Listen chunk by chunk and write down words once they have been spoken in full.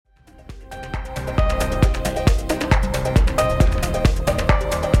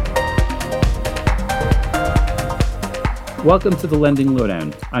Welcome to the Lending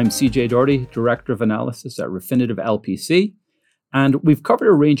Lowdown. I'm CJ Doherty, Director of Analysis at Refinitiv LPC, and we've covered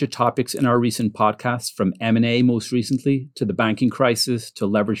a range of topics in our recent podcasts, from M&A most recently to the banking crisis to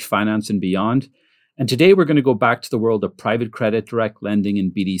leveraged finance and beyond. And today we're going to go back to the world of private credit, direct lending,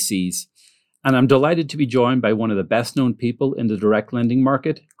 and BDCs. And I'm delighted to be joined by one of the best-known people in the direct lending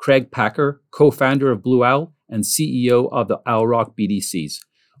market, Craig Packer, co-founder of Blue Owl and CEO of the Owl Rock BDCs.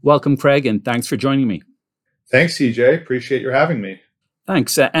 Welcome, Craig, and thanks for joining me. Thanks, CJ. Appreciate your having me.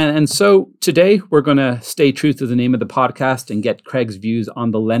 Thanks. And so today we're going to stay true to the name of the podcast and get Craig's views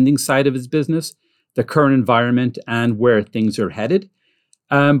on the lending side of his business, the current environment, and where things are headed.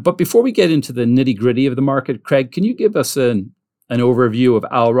 But before we get into the nitty-gritty of the market, Craig, can you give us an overview of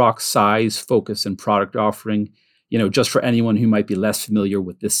Owl Rock's size, focus, and product offering, just for anyone who might be less familiar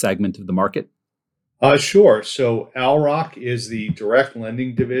with this segment of the market? Sure. So Owl Rock is the direct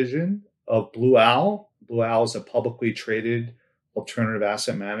lending division of Blue Owl. Blue Owl is a publicly traded alternative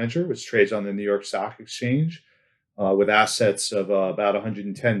asset manager, which trades on the New York Stock Exchange with assets of about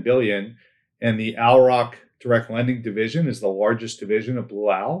 $110 billion. And the Owl Rock direct lending division is the largest division of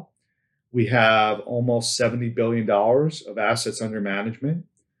Blue Owl. We have almost $70 billion of assets under management.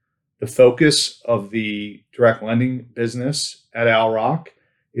 The focus of the direct lending business at Owl Rock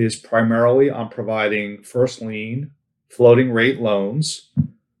is primarily on providing first lien floating rate loans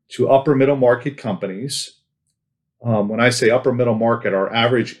to upper middle market companies. When I say upper middle market, our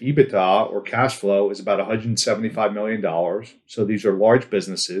average EBITDA or cash flow is about $175 million. So these are large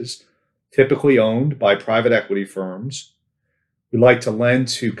businesses, typically owned by private equity firms. We like to lend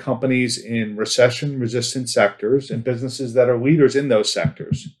to companies in recession-resistant sectors and businesses that are leaders in those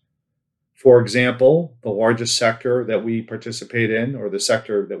sectors. For example, the largest sector that we participate in, or the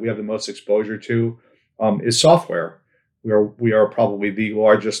sector that we have the most exposure to, is software. We are probably the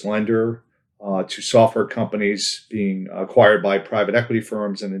largest lender to software companies being acquired by private equity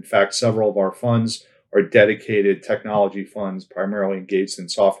firms. And in fact, several of our funds are dedicated technology funds primarily engaged in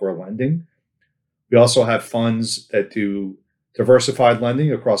software lending. We also have funds that do diversified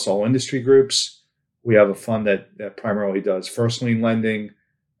lending across all industry groups. We have a fund that primarily does first lien lending,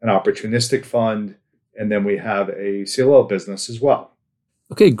 an opportunistic fund, and then we have a CLO business as well.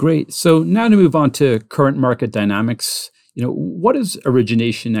 Okay, great. So now to move on to current market dynamics, what does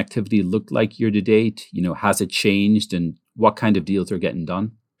origination activity look like year to date? Has it changed, and what kind of deals are getting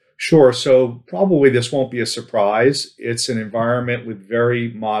done? Sure. So probably this won't be a surprise. It's an environment with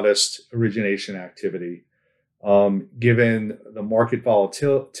very modest origination activity. Given the market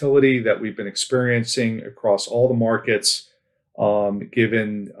volatility that we've been experiencing across all the markets,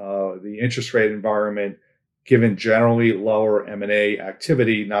 given the interest rate environment, given generally lower M&A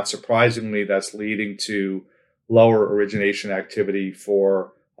activity, not surprisingly, that's leading to lower origination activity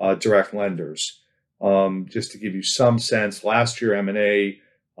for direct lenders. Just to give you some sense, last year M&A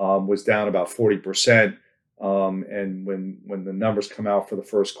was down about 40%. And when the numbers come out for the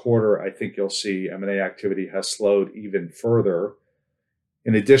first quarter, I think you'll see M&A activity has slowed even further.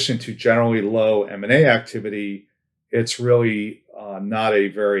 In addition to generally low M&A activity, it's really not a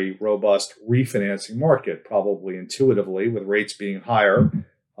very robust refinancing market, probably intuitively, with rates being higher.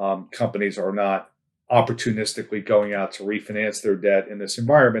 Companies are not opportunistically going out to refinance their debt in this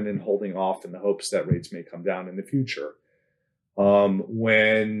environment and holding off in the hopes that rates may come down in the future.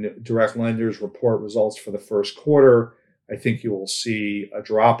 When direct lenders report results for the first quarter, I think you will see a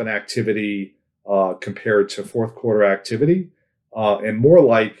drop in activity compared to fourth quarter activity, and more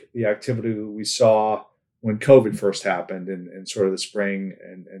like the activity that we saw when COVID first happened in sort of the spring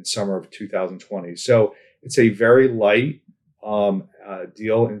and summer of 2020. So it's a very light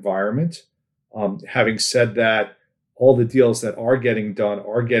deal environment. Having said that, all the deals that are getting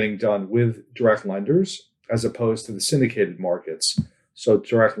done with direct lenders as opposed to the syndicated markets. So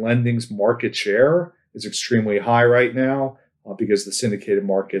direct lending's market share is extremely high right now because the syndicated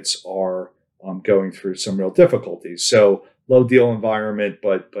markets are going through some real difficulties. So low deal environment,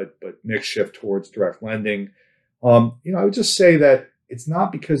 but mix shift towards direct lending. I would just say that it's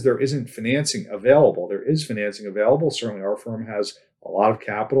not because there isn't financing available. There is financing available. Certainly our firm has a lot of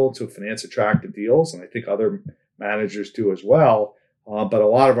capital to finance attractive deals, and I think other managers do as well. But a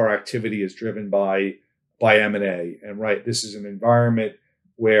lot of our activity is driven by M&A. And right, this is an environment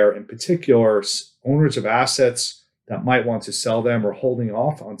where, in particular, owners of assets that might want to sell them are holding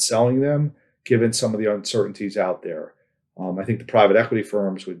off on selling them, given some of the uncertainties out there. I think the private equity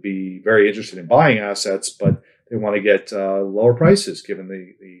firms would be very interested in buying assets, but they want to get lower prices given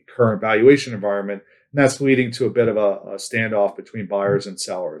the current valuation environment. And that's leading to a bit of a standoff between buyers and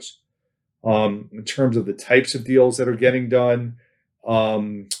sellers. In terms of the types of deals that are getting done,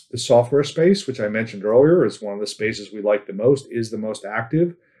 The software space, which I mentioned earlier, is one of the spaces we like the most, is the most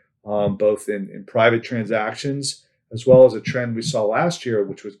active, both in private transactions, as well as a trend we saw last year,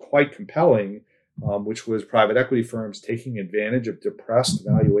 which was quite compelling, which was private equity firms taking advantage of depressed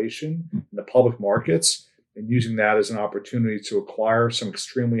valuation in the public markets and using that as an opportunity to acquire some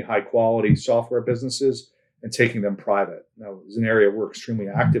extremely high quality software businesses and taking them private. Now, it's an area we're extremely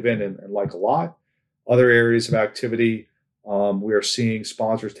active in and like a lot. Other areas of activity, we are seeing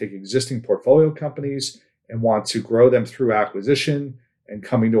sponsors take existing portfolio companies and want to grow them through acquisition and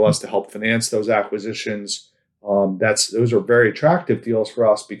coming to us to help finance those acquisitions. Those are very attractive deals for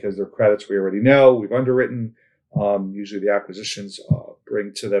us because they're credits we already know, we've underwritten. Usually the acquisitions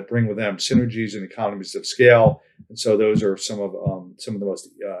bring with them synergies and economies of scale, and so those are some of the most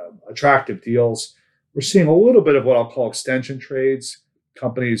attractive deals. We're seeing a little bit of what I'll call extension trades.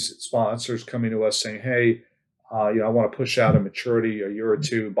 Companies, sponsors coming to us saying, "Hey, I want to push out a maturity a year or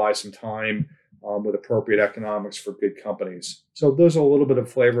two, buy some time with appropriate economics for good companies." So those are a little bit of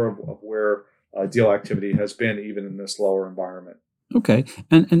flavor of where deal activity has been, even in this lower environment. Okay.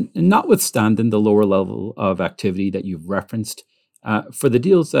 And notwithstanding the lower level of activity that you've referenced, for the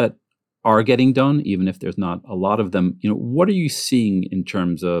deals that are getting done, even if there's not a lot of them, what are you seeing in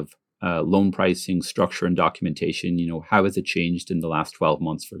terms of loan pricing, structure, and documentation? How has it changed in the last 12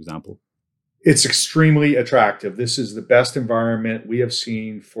 months, for example? It's extremely attractive. This is the best environment we have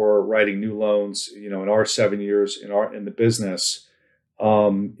seen for writing new loans, in our 7 years in the business.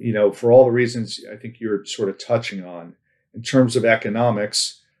 For all the reasons I think you're sort of touching on. In terms of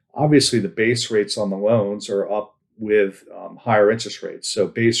economics, obviously the base rates on the loans are up with higher interest rates. So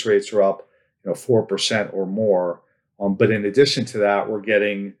base rates are up, 4% or more. But in addition to that, we're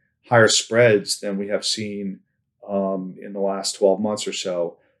getting higher spreads than we have seen in the last 12 months or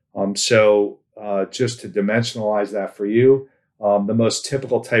so. Just to dimensionalize that for you, the most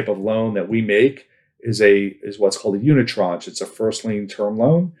typical type of loan that we make is what's called a unitranche. It's a first lien term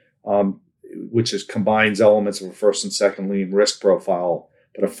loan, which combines elements of a first and second lien risk profile.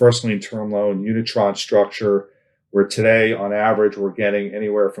 But a first lien term loan unitranche structure, where today on average we're getting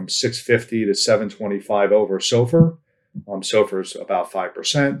anywhere from 650 to 725 over SOFR. SOFR is about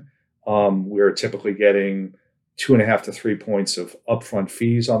 5%. We're typically getting 2.5 to 3 points of upfront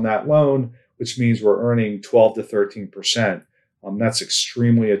fees on that loan, which means we're earning 12 to 13%. That's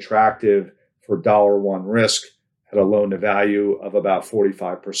extremely attractive for $1 risk at a loan to value of about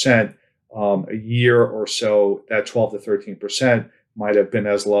 45%. A year or so, that 12 to 13% might have been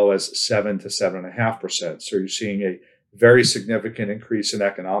as low as 7 to 7.5%. So you're seeing a very significant increase in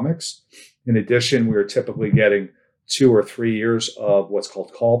economics. In addition, we are typically getting 2 or 3 years of what's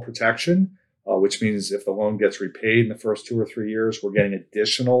called call protection, which means if the loan gets repaid in the first 2 or 3 years, we're getting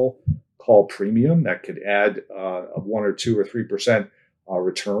additional call premium that could add a 1 or 2 or 3%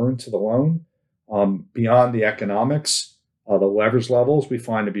 return to the loan. Beyond the economics, the leverage levels we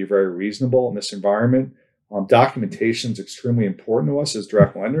find to be very reasonable in this environment. Documentation is extremely important to us as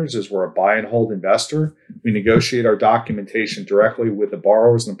direct lenders, as we're a buy and hold investor. We negotiate our documentation directly with the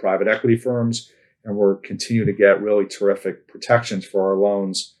borrowers and the private equity firms, and we're continue to get really terrific protections for our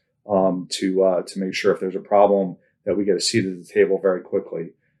loans to make sure if there's a problem that we get a seat at the table very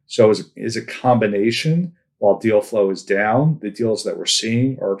quickly. So as a combination, while deal flow is down, the deals that we're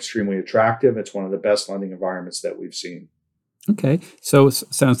seeing are extremely attractive. It's one of the best lending environments that we've seen. Okay, so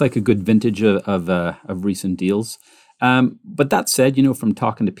sounds like a good vintage of recent deals. But that said, from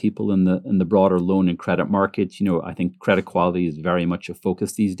talking to people in the broader loan and credit market, I think credit quality is very much a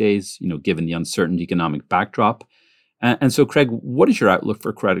focus these days. Given the uncertain economic backdrop. And so, Craig, what is your outlook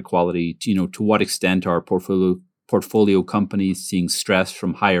for credit quality? To what extent are portfolio companies seeing stress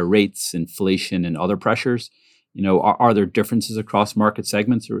from higher rates, inflation, and other pressures? Are there differences across market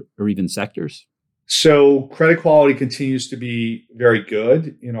segments or even sectors? So credit quality continues to be very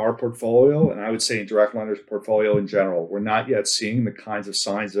good in our portfolio, and I would say in direct lenders portfolio in general. We're not yet seeing the kinds of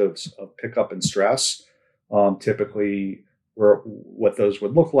signs of pickup and stress. Typically, what those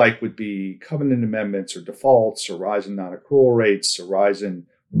would look like would be covenant amendments or defaults or rise in non-accrual rates or rise in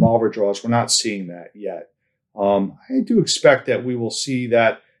revolver draws. We're not seeing that yet. I do expect that we will see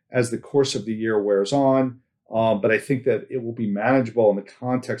that as the course of the year wears on. But I think that it will be manageable in the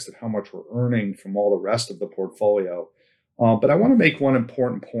context of how much we're earning from all the rest of the portfolio. But I want to make one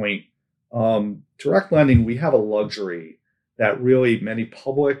important point. Direct lending, we have a luxury that really many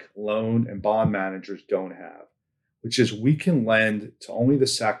public loan and bond managers don't have, which is we can lend to only the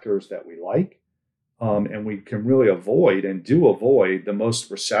sectors that we like. And we can really avoid the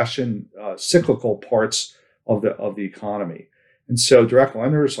most recession cyclical parts of the economy. And so direct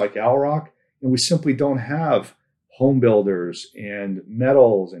lenders like Owl Rock, and we simply don't have home builders and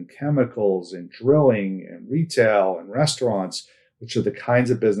metals and chemicals and drilling and retail and restaurants, which are the kinds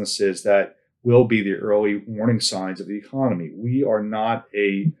of businesses that will be the early warning signs of the economy. We are not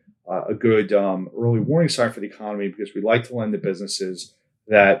a good early warning sign for the economy because we like to lend to businesses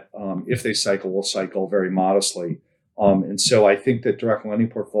that, if they cycle, will cycle very modestly. And so I think that direct lending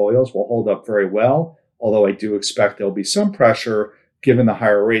portfolios will hold up very well, although I do expect there'll be some pressure given the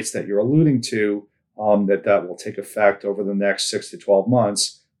higher rates that you're alluding to, that will take effect over the next 6 to 12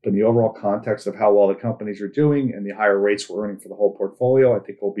 months. But in the overall context of how well the companies are doing and the higher rates we're earning for the whole portfolio, I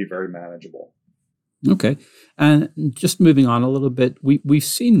think will be very manageable. Okay. And just moving on a little bit, we've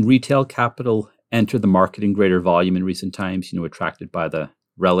seen retail capital enter the market in greater volume in recent times, attracted by the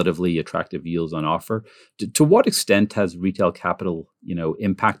relatively attractive yields on offer. To what extent has retail capital,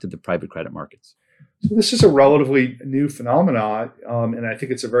 impacted the private credit markets? So this is a relatively new phenomenon, and I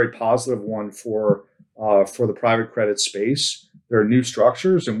think it's a very positive one for the private credit space. There are new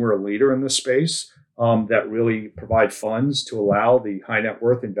structures, and we're a leader in this space that really provide funds to allow the high net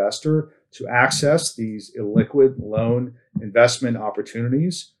worth investor to access these illiquid loan investment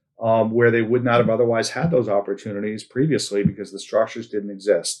opportunities where they would not have otherwise had those opportunities previously because the structures didn't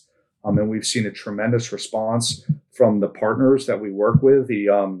exist. And we've seen a tremendous response from the partners that we work with, the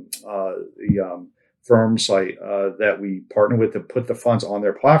firms that we partner with to put the funds on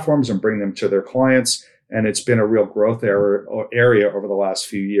their platforms and bring them to their clients. And it's been a real growth area over the last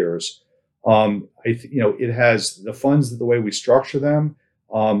few years. It has the funds, the way we structure them.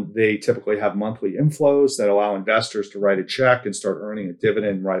 They typically have monthly inflows that allow investors to write a check and start earning a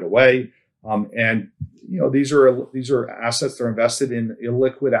dividend right away. These are assets that are invested in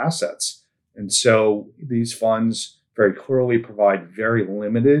illiquid assets. And so these funds very clearly provide very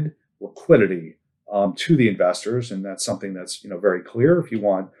limited liquidity to the investors. And that's something that's, very clear. If you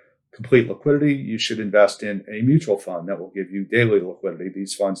want complete liquidity, you should invest in a mutual fund that will give you daily liquidity.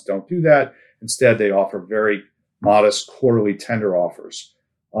 These funds don't do that. Instead, they offer very modest quarterly tender offers.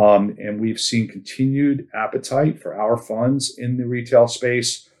 And we've seen continued appetite for our funds in the retail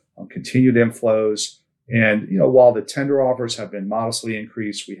space, continued inflows. And, while the tender offers have been modestly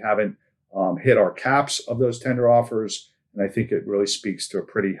increased, we haven't hit our caps of those tender offers. And I think it really speaks to a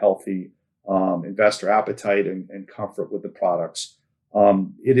pretty healthy investor appetite and comfort with the products.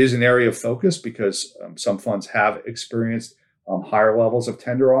 It is an area of focus because some funds have experienced higher levels of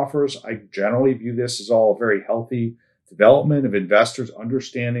tender offers. I generally view this as all very healthy development of investors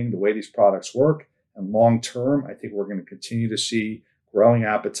understanding the way these products work. And long term, I think we're going to continue to see growing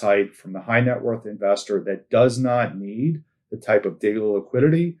appetite from the high net worth investor that does not need the type of daily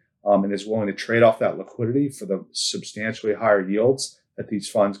liquidity and is willing to trade off that liquidity for the substantially higher yields that these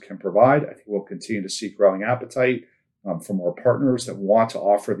funds can provide. I think we'll continue to see growing appetite from our partners that want to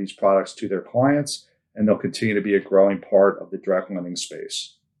offer these products to their clients, and they'll continue to be a growing part of the direct lending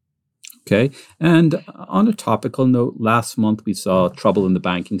space. Okay. And on a topical note, last month we saw trouble in the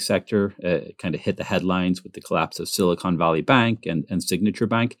banking sector. It kind of hit the headlines with the collapse of Silicon Valley Bank and Signature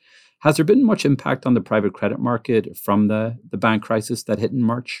Bank. Has there been much impact on the private credit market from the bank crisis that hit in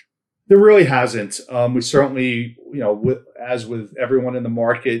March? There really hasn't. We certainly, as with everyone in the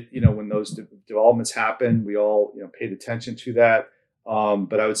market, when those developments happened, we all, paid attention to that.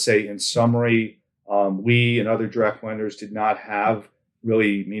 But I would say in summary, we and other direct lenders did not have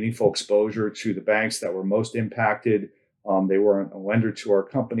really meaningful exposure to the banks that were most impacted. They weren't a lender to our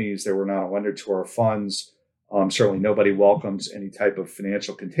companies. They were not a lender to our funds. Certainly nobody welcomes any type of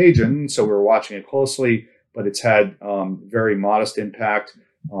financial contagion. So we're watching it closely, but it's had very modest impact.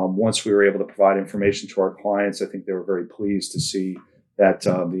 Once we were able to provide information to our clients, I think they were very pleased to see that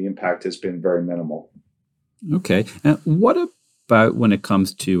the impact has been very minimal. Okay. And what about when it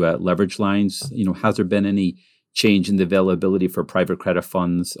comes to leverage lines? Has there been any change in the availability for private credit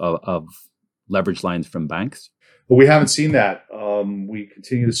funds of leverage lines from banks? But we haven't seen that. We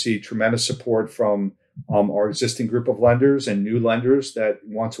continue to see tremendous support from our existing group of lenders and new lenders that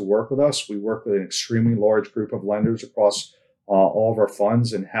want to work with us. We work with an extremely large group of lenders across all of our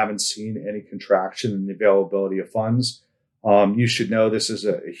funds and haven't seen any contraction in the availability of funds. You should know this is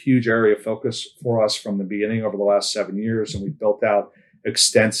a huge area of focus for us from the beginning over the last 7 years, and we've built out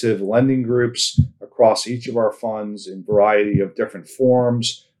extensive lending groups across each of our funds in a variety of different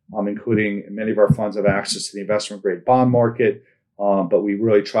forms, including many of our funds have access to the investment grade bond market. But we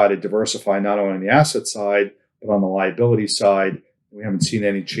really try to diversify not only on the asset side, but on the liability side. We haven't seen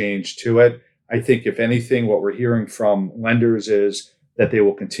any change to it. I think if anything, what we're hearing from lenders is that they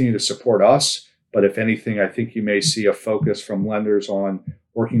will continue to support us. But if anything, I think you may see a focus from lenders on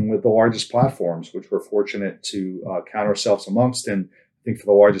working with the largest platforms, which we're fortunate to count ourselves amongst. And I think for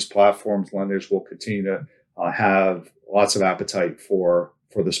the largest platforms, lenders will continue to have lots of appetite for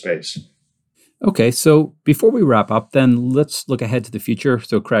the space. Okay, so before we wrap up, then let's look ahead to the future.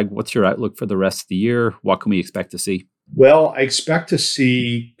 So, Craig, what's your outlook for the rest of the year? What can we expect to see? Well, I expect to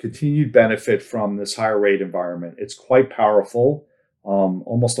see continued benefit from this higher rate environment. It's quite powerful.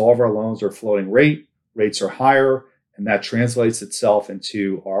 Almost all of our loans are floating rate. Rates are higher, and that translates itself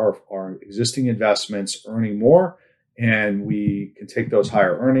into our existing investments earning more. And we can take those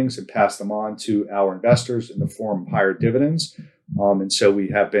higher earnings and pass them on to our investors in the form of higher dividends. And so we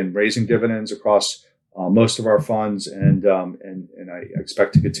have been raising dividends across most of our funds, and I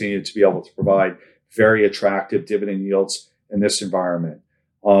expect to continue to be able to provide very attractive dividend yields in this environment.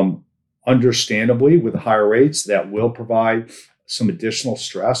 Understandably, with higher rates, that will provide some additional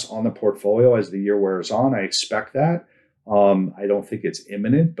stress on the portfolio as the year wears on. I expect that. I don't think it's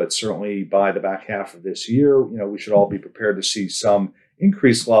imminent, but certainly by the back half of this year, we should all be prepared to see some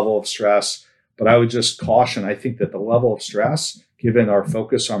increased level of stress. But I would just caution, I think that the level of stress, given our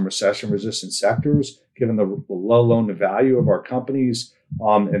focus on recession-resistant sectors, given the low loan-to-value of our companies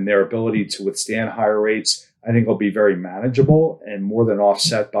and their ability to withstand higher rates, I think will be very manageable and more than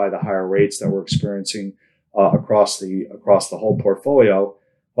offset by the higher rates that we're experiencing across the whole portfolio.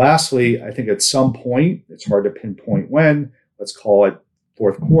 Lastly, I think at some point, it's hard to pinpoint when, let's call it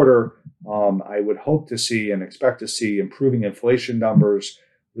fourth quarter, I would hope to see and expect to see improving inflation numbers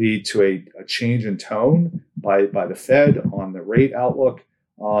lead to a change in tone by the Fed on the rate outlook,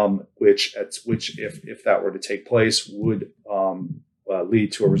 which if that were to take place would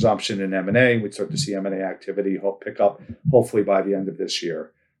lead to a resumption in M&A. We'd start to see M&A activity pick up hopefully by the end of this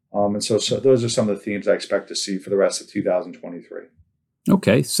year. And so those are some of the themes I expect to see for the rest of 2023.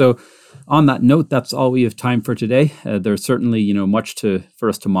 Okay, so on that note, that's all we have time for today. There's certainly much for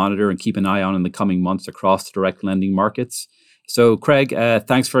us to monitor and keep an eye on in the coming months across the direct lending markets. So, Craig,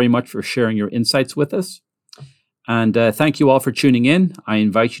 thanks very much for sharing your insights with us. And thank you all for tuning in. I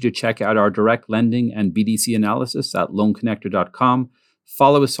invite you to check out our direct lending and BDC analysis at loanconnector.com.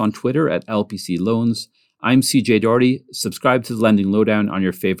 Follow us on Twitter at LPC Loans. I'm CJ Doherty. Subscribe to the Lending Lowdown on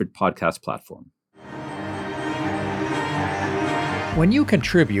your favorite podcast platform. When you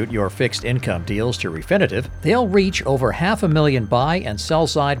contribute your fixed income deals to Refinitiv, they'll reach over 500,000 buy and sell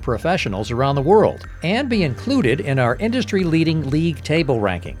side professionals around the world and be included in our industry-leading league table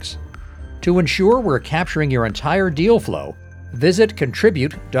rankings. To ensure we're capturing your entire deal flow, visit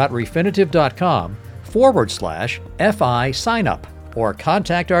contribute.refinitiv.com/FI sign up or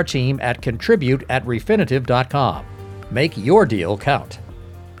contact our team at contribute@refinitiv.com. Make your deal count.